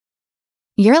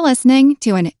You're listening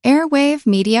to an Airwave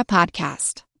Media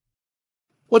Podcast.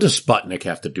 What does Sputnik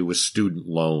have to do with student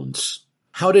loans?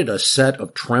 How did a set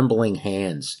of trembling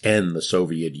hands end the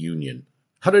Soviet Union?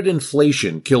 How did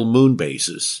inflation kill moon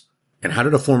bases? And how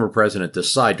did a former president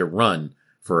decide to run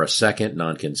for a second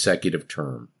non-consecutive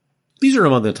term? These are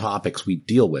among the topics we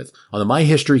deal with on the My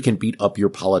History Can Beat Up Your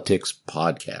Politics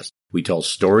podcast. We tell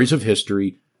stories of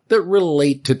history that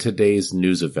relate to today's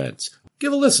news events.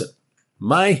 Give a listen.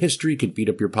 My History Can Beat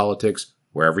Up Your Politics,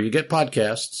 wherever you get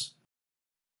podcasts.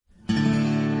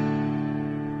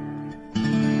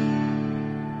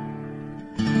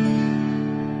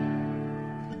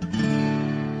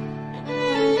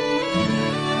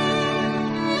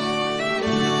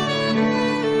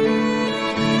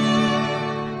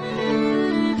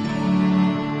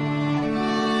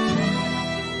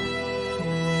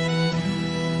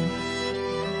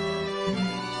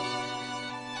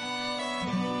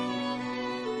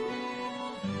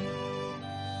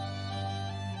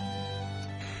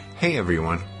 Hey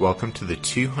everyone, welcome to the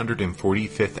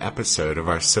 245th episode of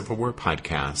our Civil War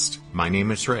podcast. My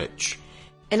name is Rich.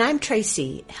 And I'm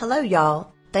Tracy. Hello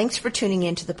y'all. Thanks for tuning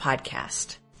into the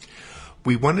podcast.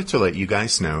 We wanted to let you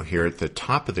guys know here at the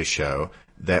top of the show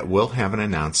that we'll have an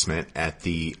announcement at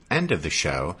the end of the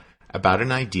show about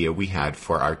an idea we had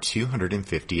for our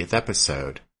 250th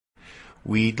episode.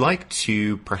 We'd like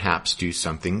to perhaps do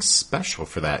something special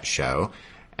for that show,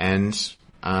 and,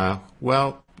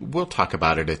 we'll talk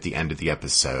about it at the end of the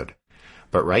episode.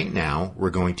 But right now, we're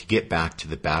going to get back to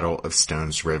the Battle of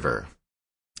Stones River.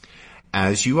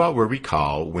 As you all will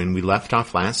recall, when we left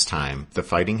off last time, the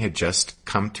fighting had just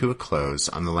come to a close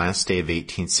on the last day of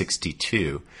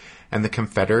 1862, and the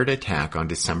Confederate attack on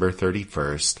December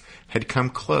 31st had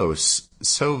come close,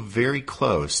 so very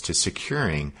close to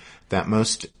securing that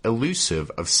most elusive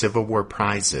of Civil War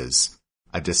prizes,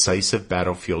 a decisive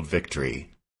battlefield victory.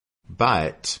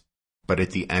 But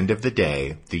at the end of the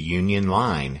day, the Union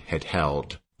line had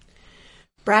held.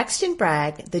 Braxton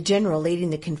Bragg, the general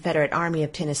leading the Confederate Army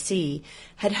of Tennessee,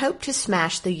 had hoped to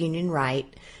smash the Union right,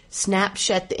 snap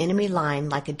shut the enemy line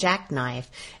like a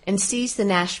jackknife, and seize the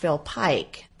Nashville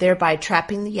pike, thereby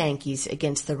trapping the Yankees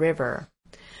against the river.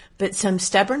 But some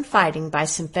stubborn fighting by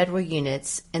some Federal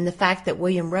units and the fact that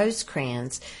William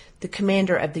Rosecrans, the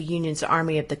commander of the Union's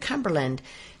Army of the Cumberland,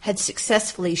 had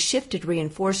successfully shifted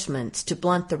reinforcements to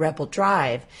blunt the rebel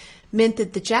drive, meant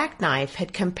that the jackknife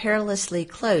had come perilously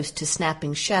close to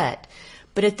snapping shut.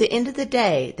 But at the end of the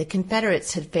day, the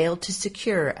Confederates had failed to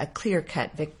secure a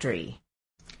clear-cut victory.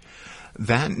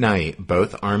 That night,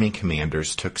 both Army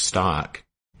commanders took stock.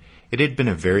 It had been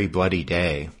a very bloody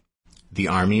day. The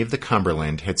Army of the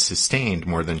Cumberland had sustained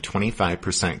more than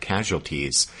 25%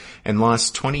 casualties and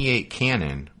lost 28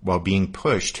 cannon while being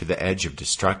pushed to the edge of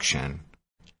destruction.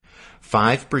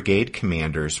 5 brigade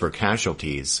commanders were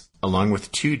casualties, along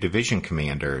with 2 division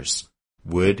commanders,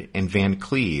 Wood and Van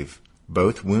Cleve,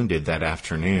 both wounded that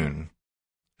afternoon.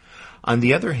 On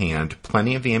the other hand,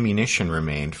 plenty of ammunition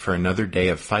remained for another day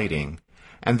of fighting,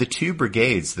 and the 2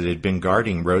 brigades that had been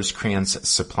guarding Rosecrans'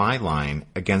 supply line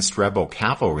against rebel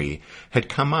cavalry had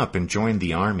come up and joined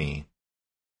the army.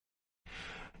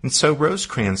 And so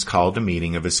Rosecrans called a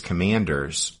meeting of his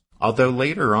commanders, although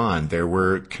later on there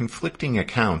were conflicting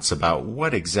accounts about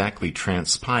what exactly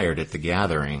transpired at the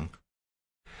gathering.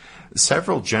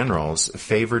 Several generals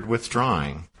favored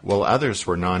withdrawing, while others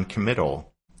were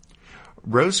non-committal.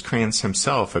 Rosecrans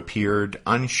himself appeared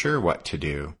unsure what to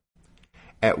do.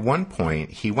 At one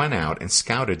point, he went out and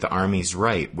scouted the Army's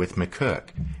right with McCook,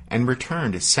 and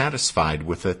returned satisfied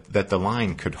with it that the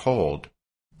line could hold.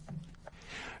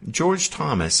 George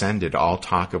Thomas ended all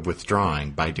talk of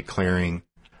withdrawing by declaring,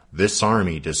 "This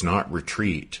army does not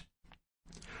retreat."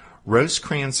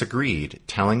 Rosecrans agreed,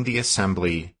 telling the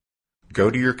assembly,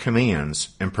 "Go to your commands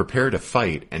and prepare to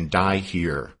fight and die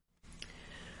here."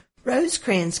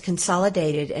 Rosecrans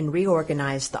consolidated and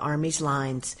reorganized the Army's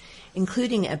lines,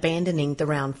 including abandoning the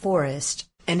Round Forest,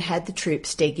 and had the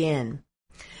troops dig in.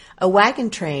 A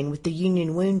wagon train with the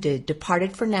Union wounded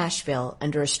departed for Nashville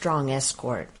under a strong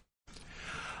escort.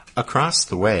 Across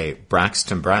the way,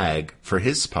 Braxton Bragg, for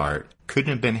his part, couldn't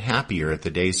have been happier at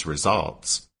the day's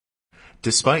results.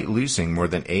 Despite losing more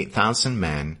than 8,000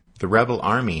 men, the rebel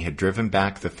army had driven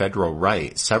back the Federal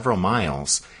right several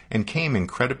miles and came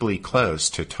incredibly close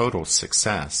to total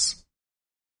success.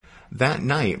 That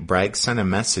night, Bragg sent a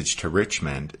message to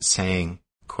Richmond saying,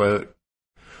 quote,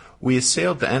 "We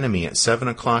assailed the enemy at 7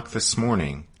 o'clock this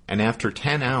morning, and after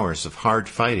 10 hours of hard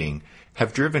fighting,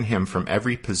 have driven him from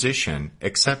every position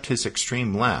except his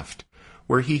extreme left,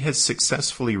 where he has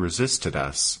successfully resisted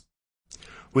us.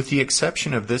 With the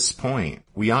exception of this point,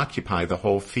 we occupy the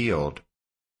whole field.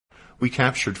 We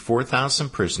captured 4,000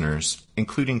 prisoners,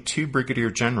 including 2 brigadier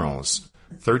generals,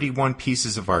 31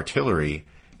 pieces of artillery,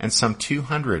 and some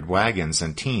 200 wagons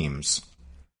and teams.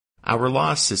 Our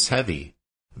loss is heavy,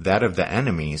 that of the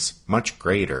enemies much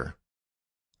greater."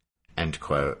 End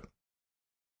quote.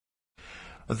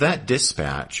 That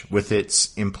dispatch, with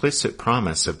its implicit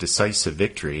promise of decisive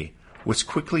victory, was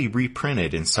quickly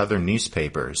reprinted in Southern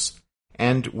newspapers,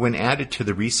 and when added to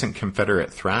the recent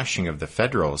Confederate thrashing of the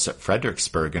Federals at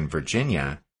Fredericksburg in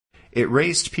Virginia, it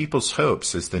raised people's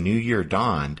hopes as the new year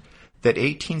dawned that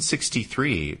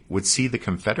 1863 would see the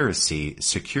Confederacy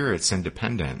secure its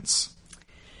independence.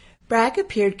 Bragg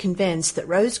appeared convinced that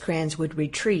Rosecrans would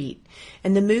retreat,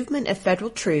 and the movement of Federal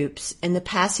troops and the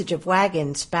passage of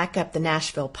wagons back up the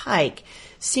Nashville Pike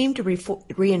seemed to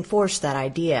reinforce that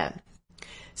idea.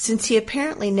 Since he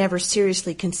apparently never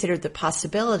seriously considered the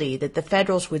possibility that the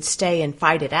Federals would stay and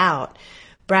fight it out,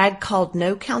 Bragg called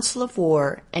no council of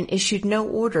war and issued no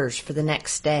orders for the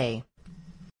next day.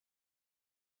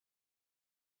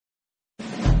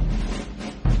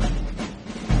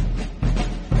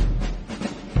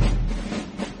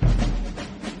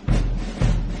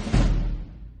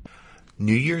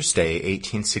 New Year's Day,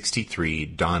 1863,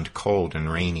 dawned cold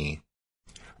and rainy.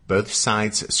 Both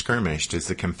sides skirmished as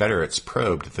the Confederates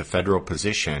probed the Federal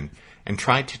position and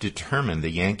tried to determine the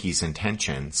Yankees'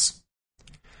 intentions.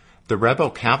 The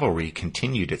rebel cavalry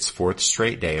continued its 4th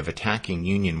straight day of attacking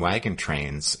Union wagon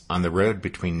trains on the road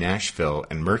between Nashville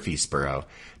and Murfreesboro,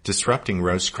 disrupting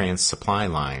Rosecrans' supply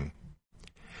line.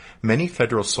 Many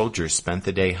Federal soldiers spent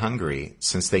the day hungry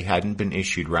since they hadn't been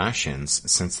issued rations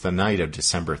since the night of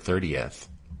December 30th.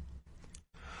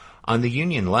 On the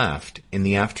Union left, in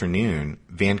the afternoon,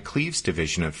 Van Cleve's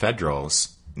division of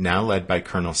Federals, now led by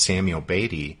Colonel Samuel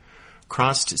Beatty,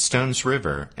 crossed Stones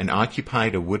River and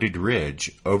occupied a wooded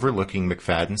ridge overlooking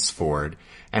McFadden's Ford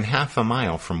and half a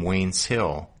mile from Wayne's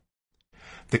Hill.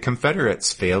 The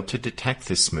Confederates failed to detect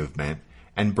this movement,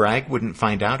 and Bragg wouldn't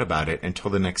find out about it until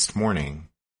the next morning.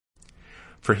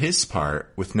 For his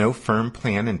part, with no firm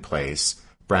plan in place,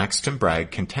 Braxton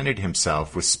Bragg contented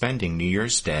himself with spending New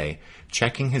Year's Day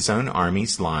checking his own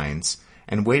army's lines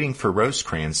and waiting for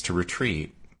Rosecrans to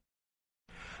retreat.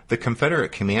 The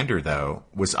Confederate commander, though,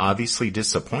 was obviously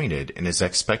disappointed in his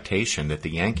expectation that the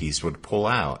Yankees would pull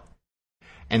out,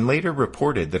 and later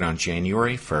reported that on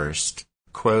January 1st,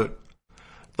 quote,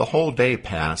 "The whole day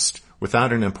passed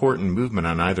without an important movement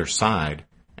on either side,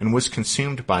 and was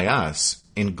consumed by us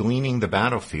in gleaning the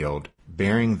battlefield,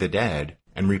 burying the dead,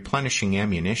 and replenishing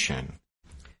ammunition."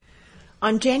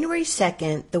 On January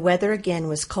 2nd, the weather again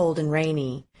was cold and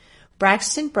rainy.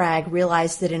 Braxton Bragg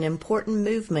realized that an important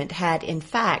movement had, in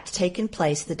fact, taken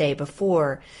place the day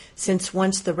before, since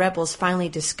once the rebels finally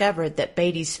discovered that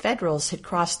Beatty's Federals had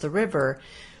crossed the river,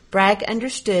 Bragg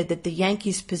understood that the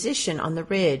Yankees' position on the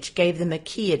ridge gave them a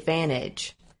key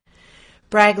advantage.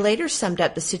 Bragg later summed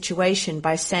up the situation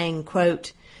by saying,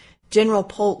 quote, "General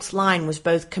Polk's line was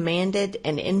both commanded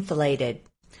and enfiladed.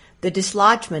 The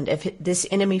dislodgment of this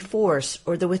enemy force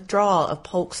or the withdrawal of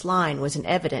Polk's line was an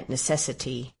evident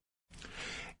necessity."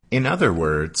 In other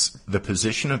words, the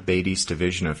position of Beatty's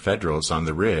division of Federals on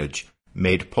the ridge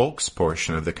made Polk's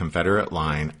portion of the Confederate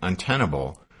line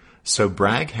untenable, so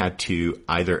Bragg had to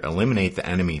either eliminate the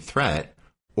enemy threat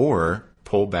or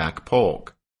pull back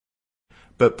Polk.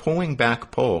 But pulling back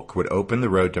Polk would open the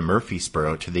road to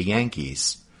Murfreesboro to the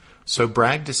Yankees, so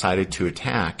Bragg decided to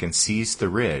attack and seize the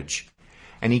ridge,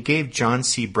 and he gave John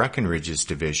C. Breckinridge's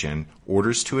division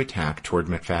orders to attack toward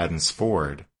McFadden's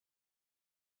Ford.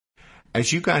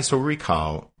 As you guys will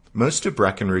recall, most of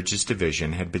Breckinridge's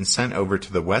division had been sent over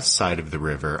to the west side of the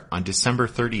river on December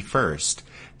 31st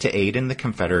to aid in the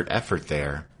Confederate effort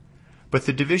there, but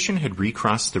the division had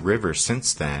recrossed the river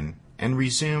since then and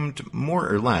resumed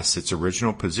more or less its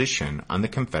original position on the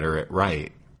Confederate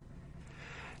right.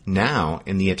 Now,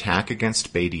 in the attack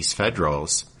against Beatty's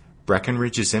Federals,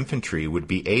 Breckinridge's infantry would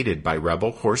be aided by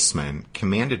rebel horsemen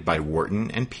commanded by Wharton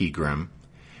and Pegram,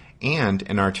 and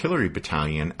an artillery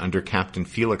battalion under Captain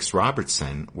Felix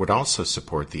Robertson would also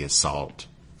support the assault.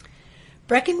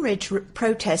 Breckinridge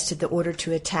protested the order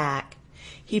to attack.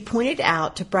 He pointed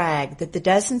out to Bragg that the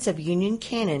dozens of Union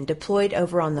cannon deployed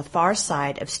over on the far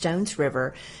side of Stones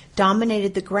River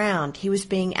dominated the ground he was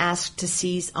being asked to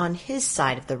seize on his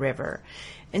side of the river,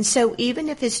 and so even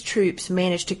if his troops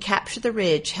managed to capture the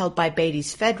ridge held by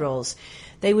Beatty's Federals,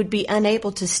 they would be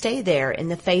unable to stay there in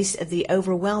the face of the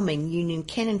overwhelming Union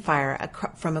cannon fire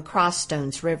from across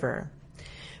Stones River.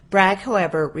 Bragg,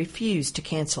 however, refused to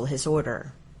cancel his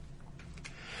order.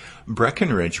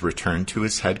 Breckinridge returned to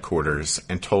his headquarters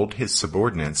and told his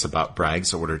subordinates about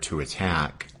Bragg's order to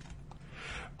attack.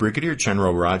 Brigadier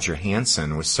General Roger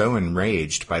Hansen was so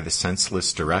enraged by the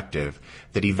senseless directive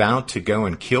that he vowed to go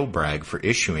and kill Bragg for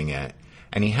issuing it,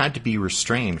 and he had to be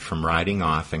restrained from riding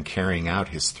off and carrying out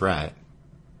his threat.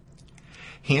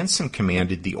 Hansen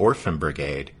commanded the Orphan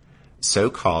Brigade, so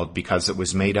called because it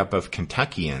was made up of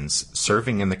Kentuckians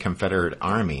serving in the Confederate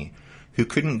Army who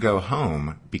couldn't go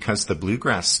home because the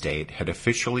Bluegrass State had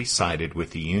officially sided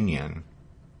with the Union.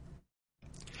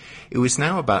 It was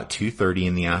now about 2:30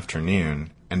 in the afternoon,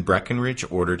 and Breckinridge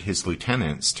ordered his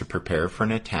lieutenants to prepare for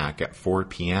an attack at 4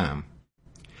 p.m.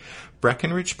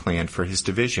 Breckinridge planned for his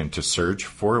division to surge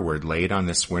forward late on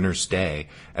this winter's day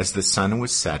as the sun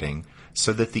was setting,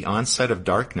 so that the onset of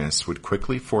darkness would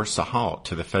quickly force a halt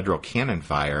to the Federal cannon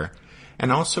fire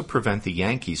and also prevent the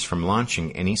Yankees from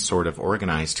launching any sort of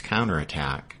organized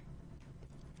counterattack.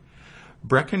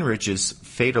 Breckinridge's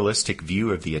fatalistic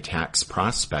view of the attack's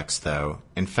prospects, though,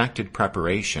 infected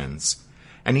preparations,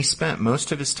 and he spent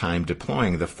most of his time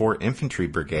deploying the 4 infantry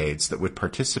brigades that would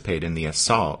participate in the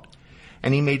assault,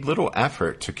 and he made little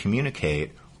effort to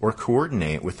communicate or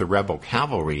coordinate with the rebel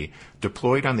cavalry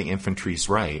deployed on the infantry's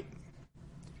right.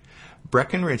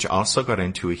 Breckinridge also got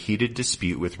into a heated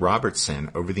dispute with Robertson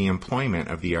over the employment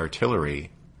of the artillery.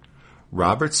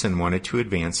 Robertson wanted to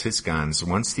advance his guns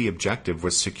once the objective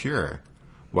was secure,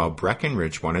 while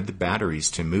Breckinridge wanted the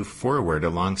batteries to move forward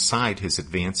alongside his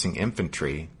advancing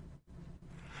infantry.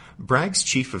 Bragg's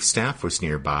chief of staff was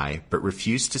nearby, but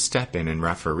refused to step in and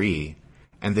referee,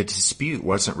 and the dispute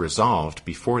wasn't resolved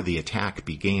before the attack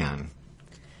began.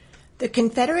 The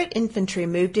Confederate infantry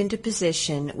moved into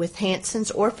position with Hansen's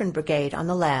Orphan Brigade on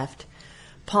the left,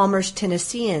 Palmer's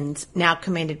Tennesseans, now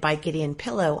commanded by Gideon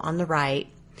Pillow, on the right,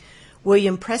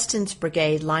 William Preston's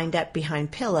brigade lined up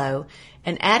behind Pillow,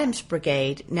 and Adams'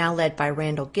 brigade, now led by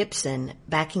Randall Gibson,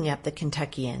 backing up the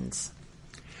Kentuckians.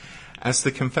 As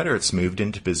the Confederates moved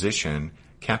into position,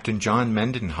 Captain John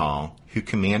Mendenhall, who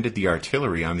commanded the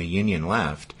artillery on the Union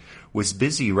left, was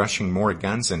busy rushing more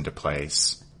guns into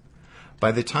place.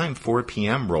 By the time 4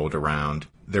 p.m. rolled around,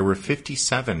 there were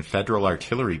 57 Federal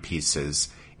artillery pieces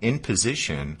in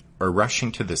position or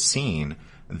rushing to the scene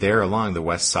there along the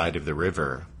west side of the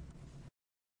river.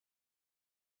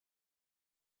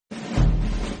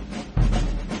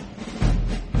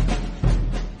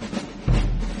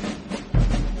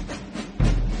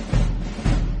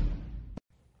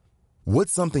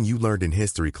 What's something you learned in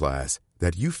history class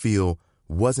that you feel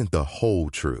wasn't the whole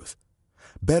truth?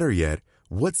 Better yet,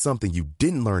 what's something you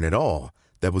didn't learn at all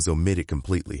that was omitted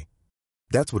completely?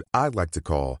 That's what I'd like to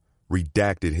call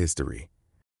redacted history.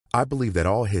 I believe that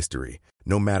all history,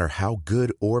 no matter how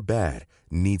good or bad,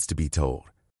 needs to be told.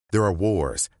 There are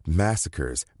wars,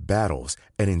 massacres, battles,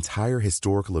 and entire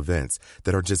historical events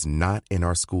that are just not in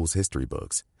our school's history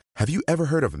books. Have you ever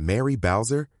heard of Mary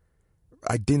Bowser?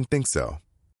 I didn't think so.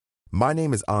 My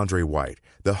name is Andre White,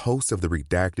 the host of the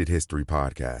Redacted History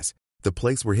Podcast, the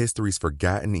place where history's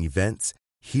forgotten events,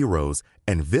 heroes,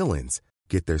 and villains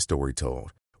get their story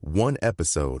told, one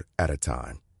episode at a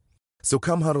time. So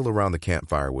come huddle around the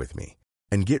campfire with me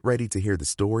and get ready to hear the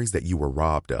stories that you were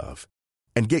robbed of.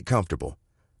 And get comfortable.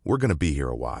 We're going to be here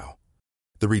a while.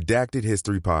 The Redacted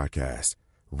History Podcast.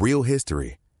 Real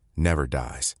history never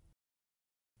dies.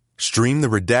 Stream the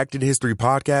Redacted History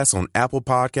Podcast on Apple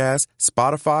Podcasts,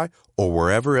 Spotify, or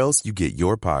wherever else you get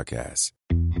your podcasts.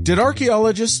 Did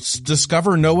archaeologists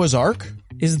discover Noah's Ark?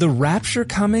 Is the rapture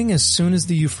coming as soon as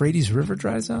the Euphrates River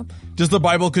dries up? Does the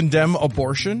Bible condemn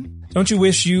abortion? Don't you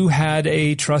wish you had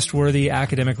a trustworthy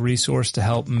academic resource to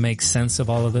help make sense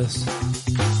of all of this?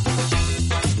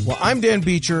 Well, I'm Dan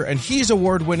Beecher, and he's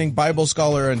award-winning Bible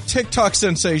scholar and TikTok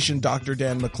sensation Dr.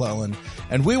 Dan McClellan,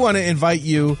 and we want to invite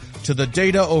you to the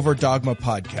Data Over Dogma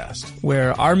podcast,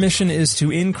 where our mission is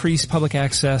to increase public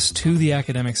access to the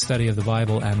academic study of the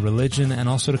Bible and religion, and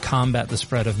also to combat the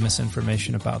spread of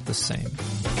misinformation about the same.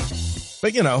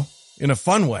 But, in a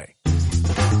fun way.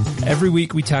 Every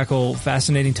week we tackle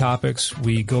fascinating topics.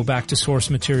 We go back to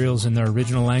source materials in their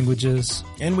original languages.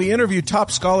 And we interview top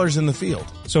scholars in the field.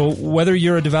 So whether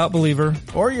you're a devout believer,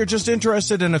 or you're just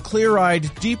interested in a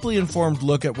clear-eyed, deeply informed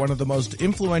look at one of the most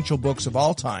influential books of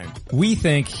all time, we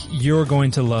think you're going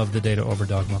to love the Data Over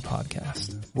Dogma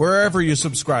podcast. Wherever you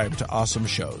subscribe to awesome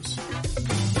shows.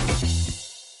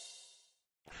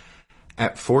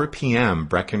 At 4 p.m.,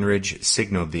 Breckinridge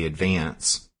signaled the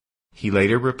advance. He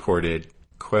later reported,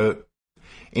 quote,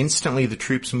 "Instantly the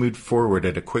troops moved forward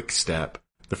at a quick step.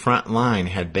 The front line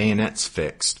had bayonets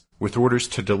fixed, with orders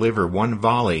to deliver one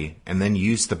volley and then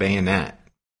use the bayonet."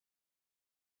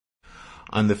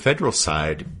 On the Federal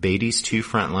side, Beatty's 2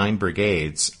 frontline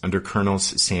brigades, under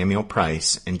Colonels Samuel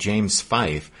Price and James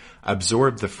Fife,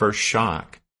 absorbed the first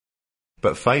shock.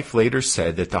 But Fife later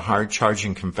said that the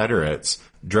hard-charging Confederates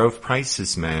drove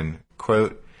Price's men,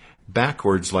 quote,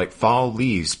 backwards like fall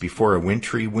leaves before a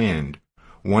wintry wind.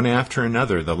 One after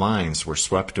another the lines were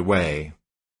swept away.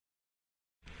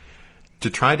 To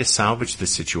try to salvage the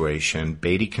situation,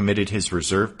 Beatty committed his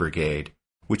reserve brigade,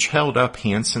 which held up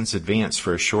Hanson's advance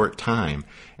for a short time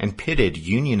and pitted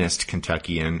Unionist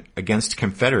Kentuckian against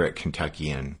Confederate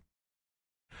Kentuckian.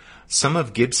 Some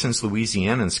of Gibson's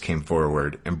Louisianans came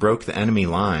forward and broke the enemy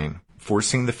line,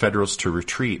 forcing the Federals to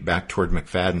retreat back toward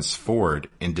McFadden's Ford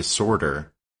in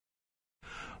disorder.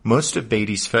 Most of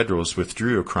Beatty's Federals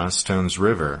withdrew across Stone's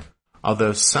River,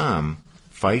 although some,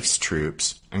 Fife's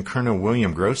troops and Colonel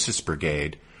William Gross's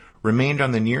brigade, remained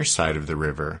on the near side of the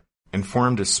river and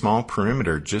formed a small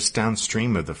perimeter just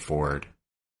downstream of the ford.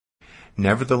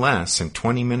 Nevertheless, in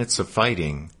 20 minutes of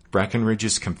fighting,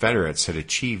 Breckinridge's Confederates had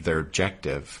achieved their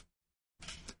objective.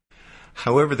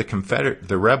 However,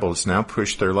 the rebels now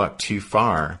pushed their luck too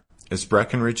far, as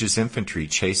Breckinridge's infantry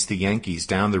chased the Yankees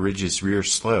down the ridge's rear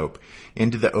slope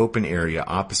into the open area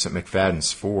opposite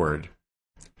McFadden's Ford.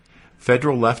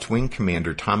 Federal left-wing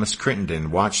commander Thomas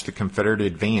Crittenden watched the Confederate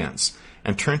advance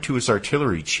and turned to his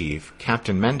artillery chief,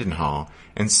 Captain Mendenhall,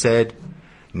 and said,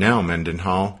 "Now,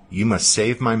 Mendenhall, you must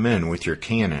save my men with your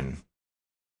cannon."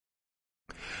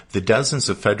 The dozens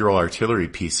of Federal artillery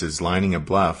pieces lining a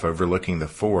bluff overlooking the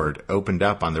ford opened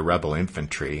up on the rebel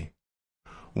infantry.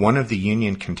 One of the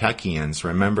Union Kentuckians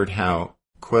remembered how,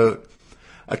 quote,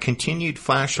 a continued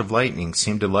flash of lightning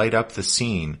seemed to light up the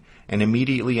scene, and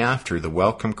immediately after the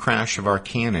welcome crash of our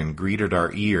cannon greeted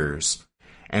our ears,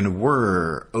 and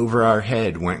whirr over our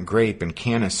head went grape and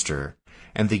canister,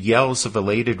 and the yells of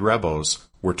elated rebels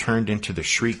were turned into the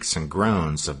shrieks and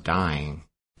groans of dying.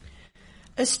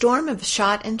 A storm of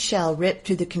shot and shell ripped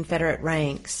through the Confederate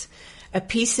ranks. A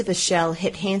piece of a shell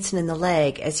hit Hanson in the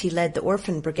leg as he led the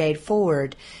Orphan Brigade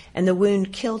forward, and the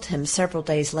wound killed him several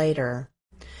days later.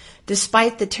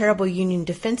 Despite the terrible Union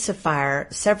defensive fire,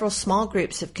 several small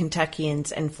groups of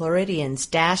Kentuckians and Floridians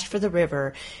dashed for the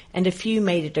river, and a few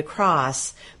made it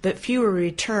across, but fewer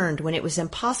returned when it was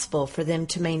impossible for them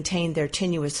to maintain their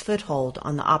tenuous foothold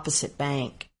on the opposite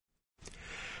bank.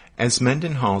 As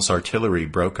Mendenhall's artillery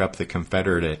broke up the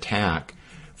Confederate attack,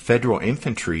 Federal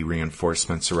infantry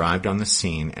reinforcements arrived on the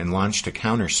scene and launched a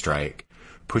counterstrike,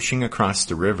 pushing across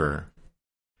the river.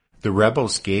 The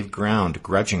rebels gave ground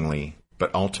grudgingly, but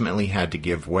ultimately had to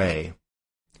give way.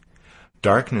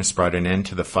 Darkness brought an end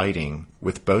to the fighting,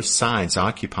 with both sides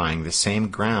occupying the same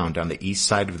ground on the east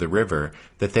side of the river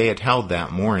that they had held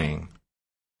that morning.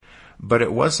 But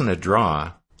it wasn't a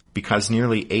draw, because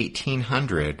nearly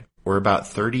 1,800, or about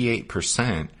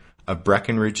 38%, of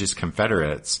Breckinridge's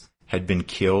Confederates had been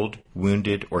killed,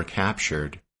 wounded, or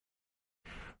captured.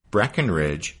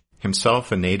 Breckinridge,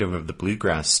 himself a native of the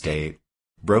Bluegrass State,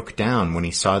 broke down when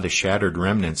he saw the shattered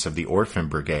remnants of the Orphan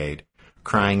Brigade,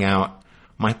 crying out,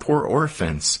 "My poor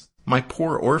orphans! My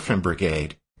poor Orphan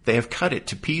Brigade! They have cut it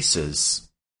to pieces!"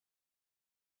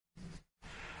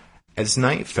 As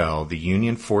night fell, the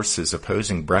Union forces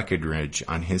opposing Breckinridge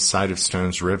on his side of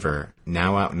Stone's River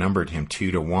now outnumbered him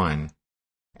 2-1,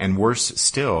 and worse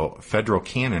still, Federal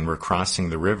cannon were crossing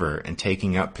the river and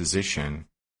taking up position.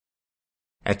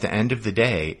 At the end of the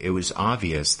day, it was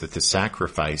obvious that the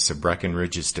sacrifice of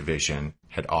Breckinridge's division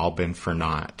had all been for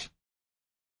naught.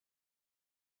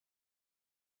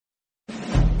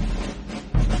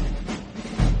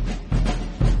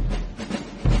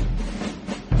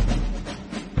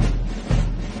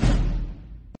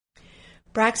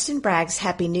 Braxton Bragg's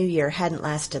Happy New Year hadn't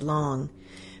lasted long.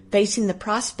 Facing the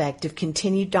prospect of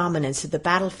continued dominance of the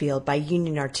battlefield by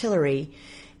Union artillery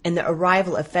and the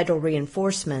arrival of Federal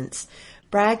reinforcements,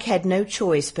 Bragg had no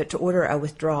choice but to order a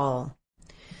withdrawal.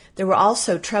 There were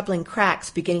also troubling cracks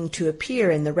beginning to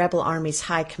appear in the rebel army's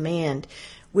high command,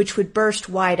 which would burst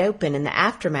wide open in the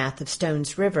aftermath of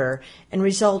Stone's River and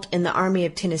result in the Army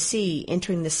of Tennessee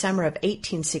entering the summer of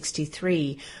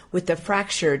 1863 with a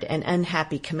fractured and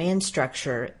unhappy command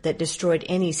structure that destroyed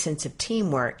any sense of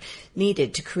teamwork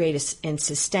needed to create and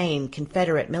sustain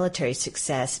Confederate military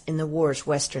success in the war's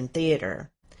Western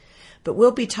theater. But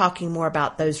we'll be talking more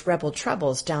about those rebel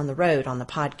troubles down the road on the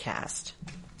podcast.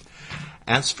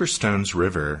 As for Stone's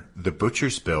River, the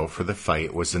butcher's bill for the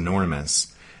fight was enormous,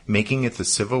 making it the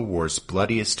Civil War's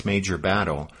bloodiest major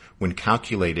battle when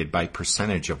calculated by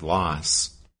percentage of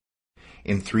loss.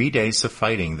 In 3 days of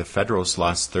fighting, the Federals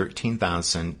lost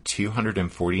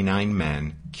 13,249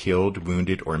 men, killed,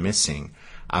 wounded, or missing,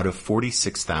 out of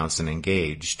 46,000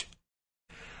 engaged.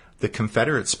 The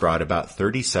Confederates brought about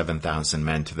 37,000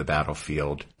 men to the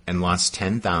battlefield and lost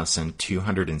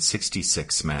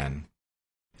 10,266 men.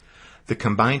 The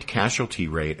combined casualty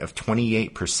rate of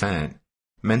 28%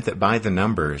 meant that by the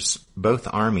numbers, both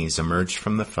armies emerged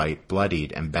from the fight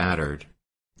bloodied and battered.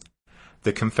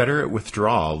 The Confederate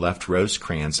withdrawal left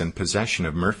Rosecrans in possession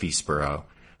of Murfreesboro,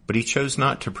 but he chose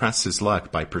not to press his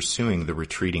luck by pursuing the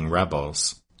retreating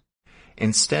rebels.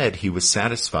 Instead, he was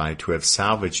satisfied to have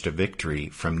salvaged a victory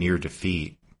from near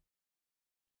defeat.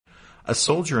 A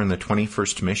soldier in the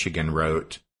 21st Michigan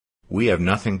wrote, "We have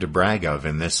nothing to brag of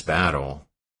in this battle."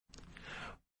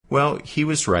 Well, he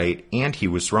was right and he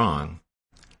was wrong.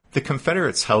 The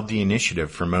Confederates held the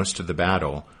initiative for most of the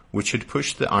battle, which had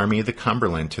pushed the Army of the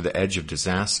Cumberland to the edge of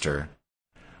disaster.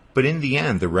 But in the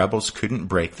end, the rebels couldn't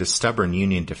break the stubborn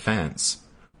Union defense,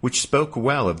 which spoke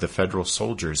well of the Federal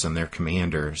soldiers and their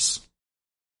commanders.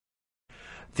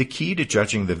 The key to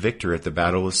judging the victor at the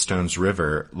Battle of Stones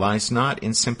River lies not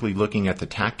in simply looking at the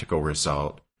tactical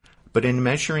result, but in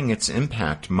measuring its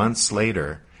impact months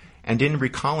later, and in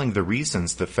recalling the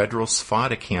reasons the Federals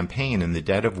fought a campaign in the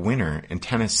dead of winter in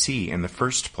Tennessee in the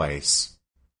first place.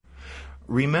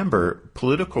 Remember,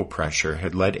 political pressure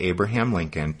had led Abraham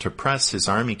Lincoln to press his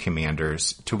army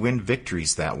commanders to win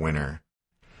victories that winter.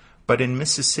 But in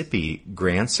Mississippi,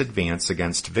 Grant's advance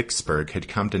against Vicksburg had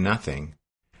come to nothing,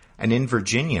 and in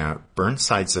Virginia,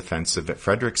 Burnside's offensive at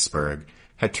Fredericksburg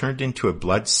had turned into a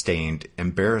blood-stained,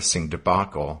 embarrassing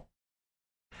debacle.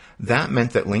 That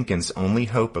meant that Lincoln's only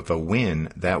hope of a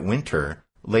win that winter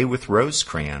lay with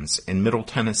Rosecrans in Middle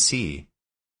Tennessee,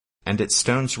 and at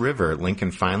Stones River, Lincoln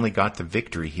finally got the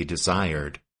victory he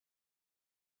desired.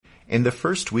 In the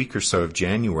first week or so of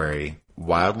January,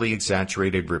 wildly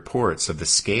exaggerated reports of the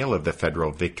scale of the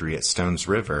Federal victory at Stones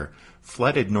River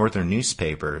flooded northern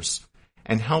newspapers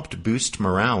and helped boost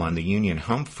morale on the Union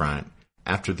home front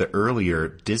after the earlier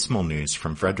dismal news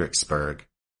from Fredericksburg.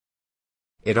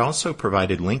 It also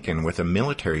provided Lincoln with a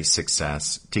military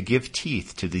success to give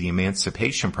teeth to the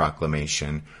Emancipation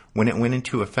Proclamation when it went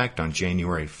into effect on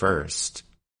January 1st.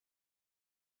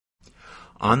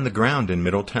 On the ground in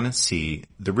Middle Tennessee,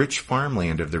 the rich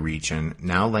farmland of the region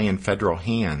now lay in Federal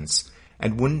hands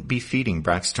and wouldn't be feeding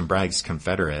Braxton Bragg's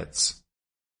Confederates.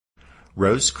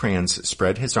 Rosecrans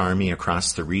spread his army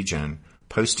across the region,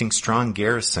 posting strong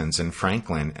garrisons in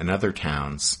Franklin and other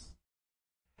towns.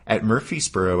 At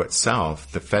Murfreesboro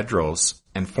itself, the Federals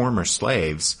and former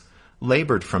slaves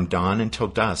labored from dawn until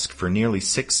dusk for nearly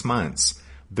 6 months,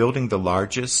 building the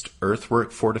largest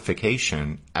earthwork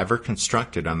fortification ever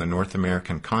constructed on the North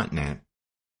American continent.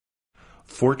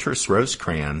 Fortress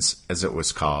Rosecrans, as it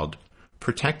was called,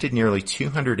 protected nearly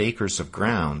 200 acres of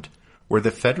ground, where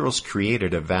the Federals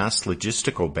created a vast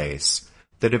logistical base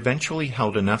that eventually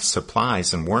held enough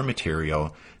supplies and war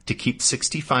material to keep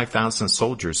 65,000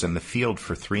 soldiers in the field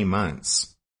for 3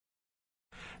 months.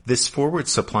 This forward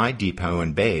supply depot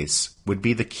and base would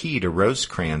be the key to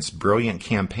Rosecrans' brilliant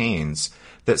campaigns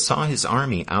that saw his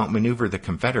army outmaneuver the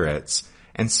Confederates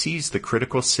and seize the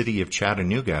critical city of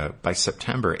Chattanooga by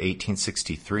September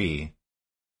 1863.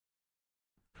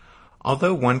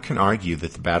 Although one can argue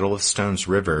that the Battle of Stones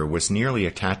River was nearly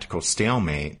a tactical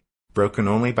stalemate, broken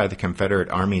only by the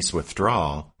Confederate Army's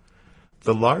withdrawal,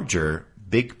 the larger,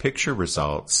 big-picture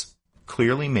results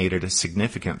clearly made it a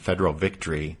significant Federal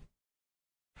victory.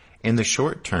 In the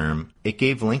short term, it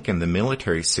gave Lincoln the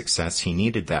military success he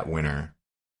needed that winter,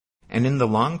 and in the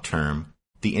long term,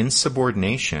 the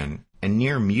insubordination and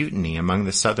near mutiny among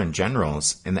the Southern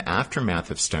generals in the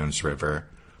aftermath of Stones River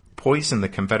poisoned the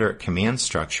Confederate command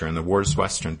structure in the war's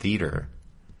Western theater.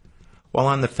 While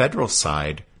on the Federal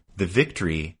side, the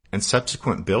victory and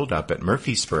subsequent buildup at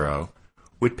Murfreesboro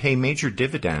would pay major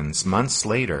dividends months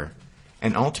later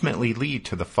and ultimately lead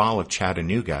to the fall of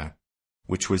Chattanooga,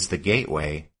 which was the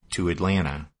gateway to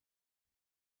Atlanta.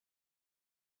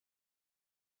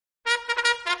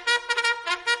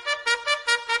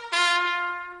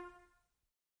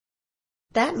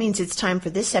 That means it's time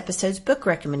for this episode's book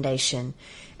recommendation.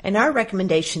 And our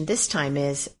recommendation this time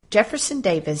is Jefferson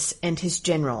Davis and His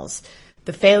Generals,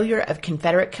 The Failure of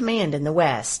Confederate Command in the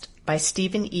West by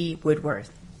Stephen E.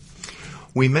 Woodworth.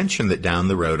 We mentioned that down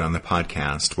the road on the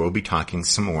podcast, we'll be talking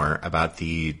some more about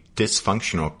the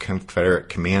dysfunctional Confederate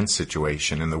command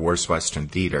situation in the war's Western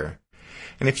theater.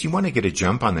 And if you want to get a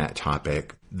jump on that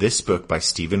topic, this book by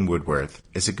Stephen Woodworth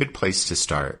is a good place to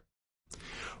start.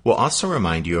 We'll also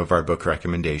remind you of our book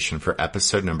recommendation for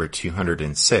episode number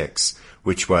 206,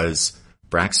 which was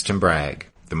Braxton Bragg,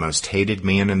 The Most Hated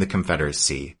Man in the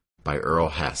Confederacy by Earl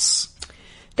Hess.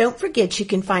 Don't forget you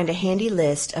can find a handy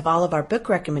list of all of our book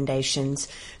recommendations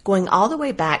going all the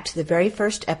way back to the very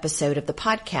first episode of the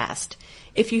podcast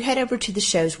if you head over to the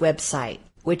show's website,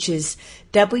 which is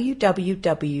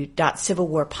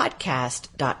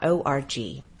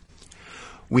www.civilwarpodcast.org.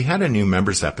 We had a new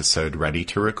members episode ready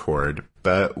to record,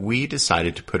 but we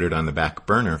decided to put it on the back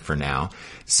burner for now,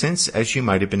 since, as you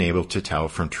might have been able to tell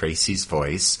from Tracy's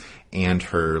voice and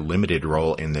her limited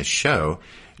role in this show,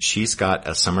 she's got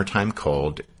a summertime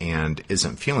cold and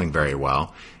isn't feeling very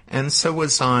well, and so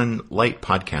was on light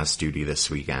podcast duty this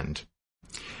weekend.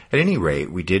 At any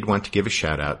rate, we did want to give a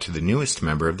shout out to the newest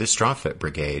member of the Strawfoot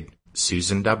Brigade,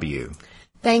 Susan W.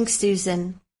 Thanks,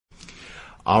 Susan.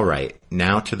 All right,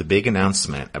 now to the big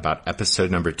announcement about episode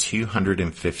number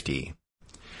 250.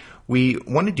 We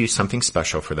want to do something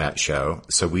special for that show,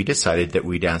 so we decided that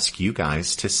we'd ask you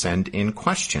guys to send in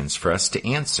questions for us to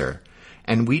answer,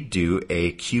 and we'd do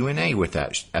a Q&A with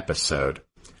that episode,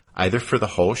 either for the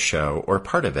whole show or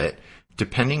part of it,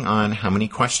 depending on how many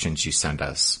questions you send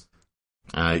us.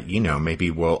 Maybe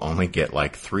we'll only get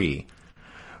like 3.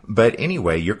 But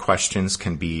anyway, your questions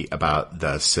can be about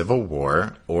the Civil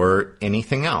War or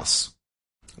anything else,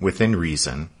 within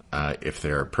reason, if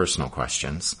they're personal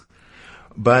questions.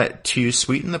 But to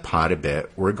sweeten the pot a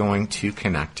bit, we're going to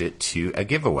connect it to a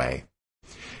giveaway.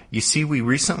 You see, we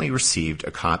recently received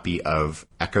a copy of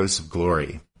Echoes of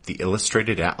Glory, the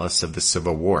Illustrated Atlas of the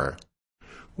Civil War,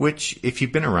 which, if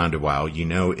you've been around a while, you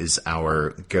know is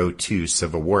our go-to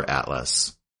Civil War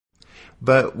atlas.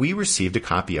 But we received a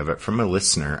copy of it from a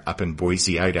listener up in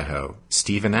Boise, Idaho,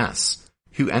 Stephen S.,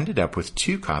 who ended up with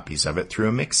 2 copies of it through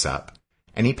a mix-up,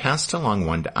 and he passed along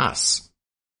one to us.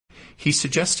 He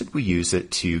suggested we use it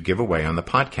to give away on the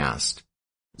podcast,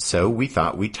 so we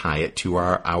thought we'd tie it to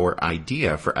our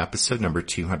idea for episode number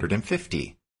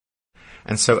 250.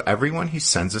 And so everyone who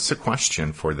sends us a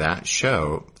question for that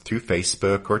show through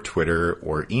Facebook or Twitter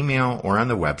or email or on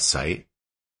the website,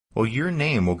 well, your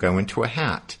name will go into a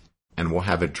hat, and we'll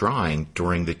have a drawing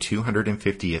during the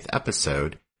 250th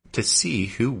episode to see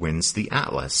who wins the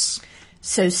atlas.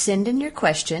 So send in your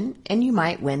question, and you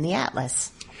might win the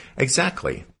atlas.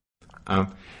 Exactly.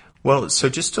 So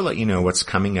just to let you know what's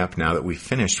coming up now that we've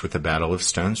finished with the Battle of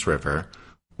Stones River,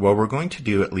 well, we're going to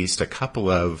do at least a couple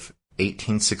of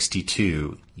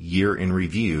 1862 Year in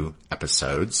Review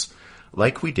episodes,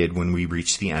 like we did when we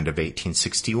reached the end of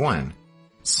 1861.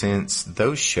 Since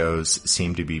those shows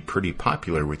seem to be pretty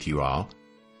popular with you all.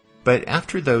 But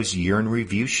after those Year in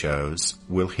Review shows,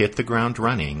 we'll hit the ground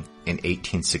running in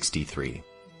 1863.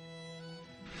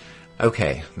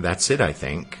 Okay, that's it, I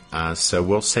think. So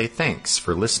we'll say thanks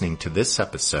for listening to this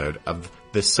episode of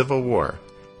The Civil War,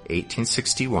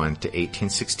 1861 to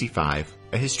 1865,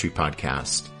 a history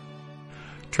podcast.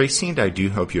 Tracy and I do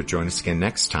hope you'll join us again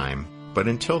next time, but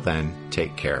until then,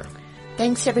 take care.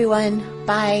 Thanks, everyone.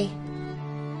 Bye.